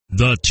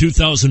The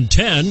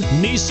 2010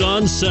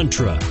 Nissan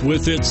Sentra,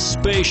 with its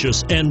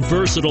spacious and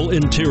versatile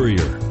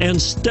interior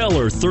and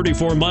stellar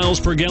 34 miles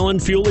per gallon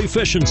fuel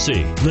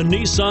efficiency, the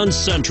Nissan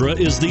Sentra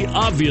is the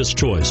obvious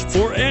choice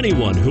for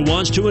anyone who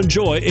wants to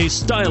enjoy a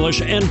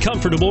stylish and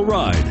comfortable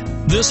ride.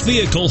 This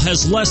vehicle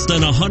has less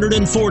than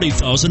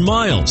 140,000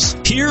 miles.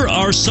 Here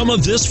are some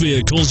of this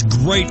vehicle's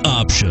great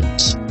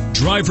options: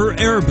 driver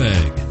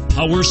airbag,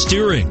 power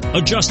steering,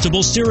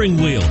 adjustable steering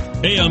wheel,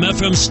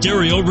 AM/FM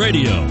stereo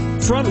radio,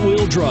 front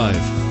wheel drive,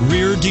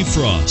 rear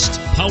defrost,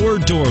 power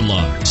door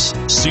locks,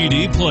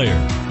 CD player,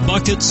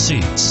 bucket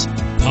seats,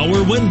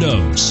 power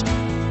windows.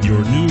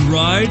 Your new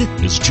ride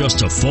is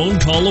just a phone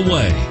call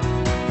away.